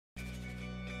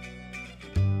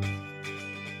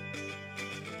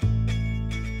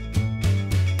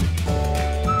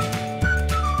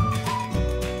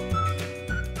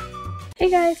Hey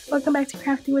guys, welcome back to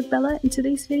Crafting with Bella. In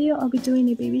today's video, I'll be doing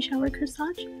a baby shower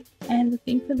corsage, and the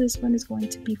theme for this one is going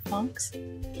to be Fox.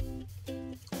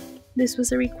 This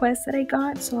was a request that I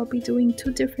got, so I'll be doing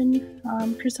two different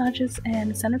corsages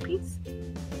and a centerpiece.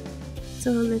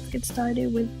 So let's get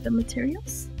started with the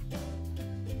materials.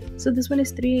 So this one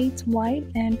is 3/8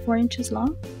 wide and 4 inches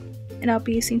long, and I'll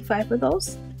be using 5 of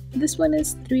those. This one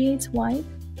is 3/8 wide,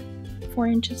 4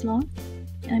 inches long,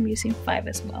 and I'm using 5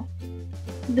 as well.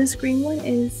 This green one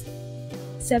is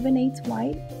 7/8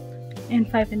 wide and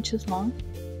 5 inches long,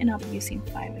 and I'll be using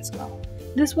 5 as well.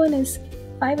 This one is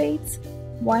 5/8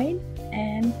 wide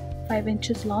and 5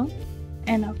 inches long,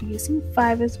 and I'll be using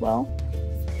 5 as well.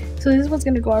 So this one's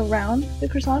going to go around the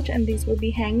corsage, and these will be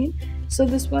hanging. So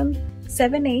this one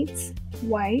 7/8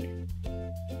 wide,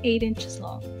 8 inches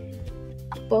long.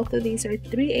 Both of these are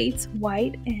 3/8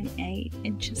 wide and 8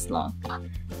 inches long.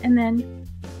 And then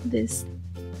this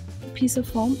piece of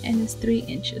foam, and it's 3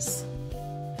 inches.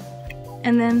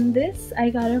 And then this,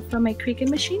 I got it from my Cricut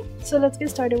machine. So let's get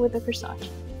started with the corsage.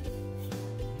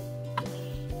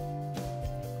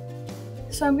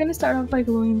 So I'm going to start off by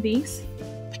gluing these.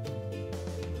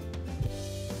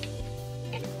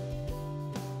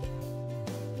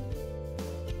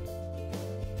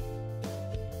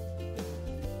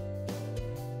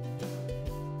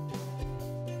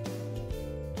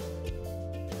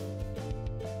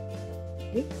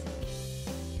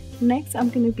 Next, I'm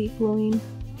going to be gluing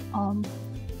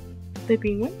the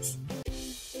green ones.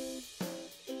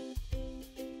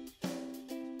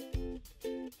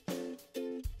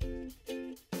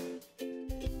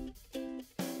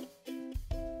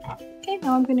 Okay,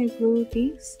 now I'm going to glue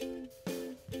these.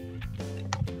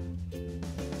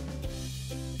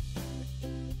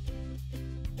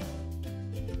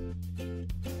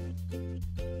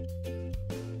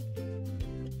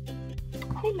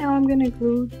 Okay, now I'm going to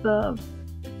glue the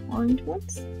orange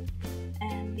ones,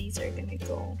 and these are going to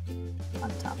go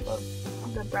on top of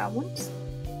the brown ones.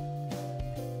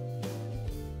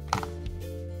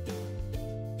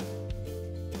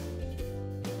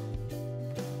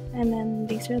 And then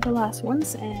these are the last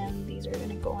ones, and these are going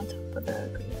to go on top of the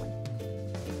green one.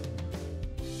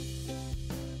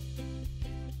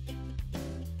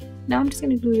 Now I'm just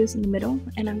going to glue this in the middle,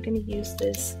 and I'm going to use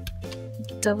this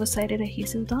double-sided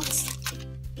adhesive dots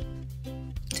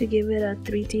to give it a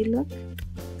 3D look.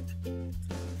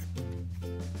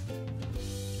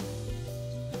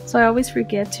 So I always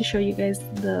forget to show you guys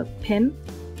the pin,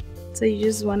 so you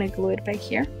just want to glue it back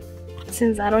here.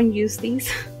 Since I don't use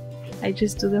these, I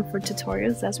just do them for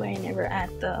tutorials. That's why I never add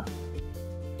the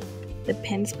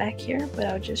pins back here, but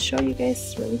I'll just show you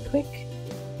guys really quick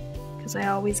because I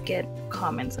always get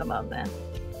comments about that.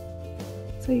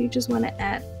 So you just want to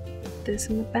add this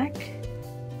in the back,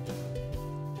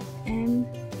 and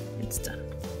it's done.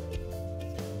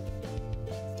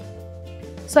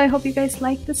 So I hope you guys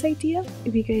like this idea.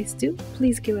 If you guys do,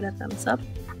 please give it a thumbs up.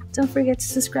 Don't forget to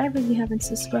subscribe if you haven't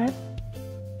subscribed.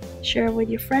 Share it with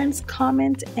your friends,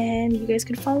 comment, and you guys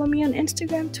can follow me on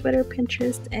Instagram, Twitter,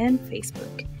 Pinterest, and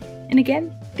Facebook. And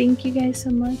again, thank you guys so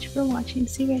much for watching.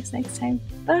 See you guys next time.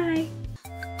 Bye!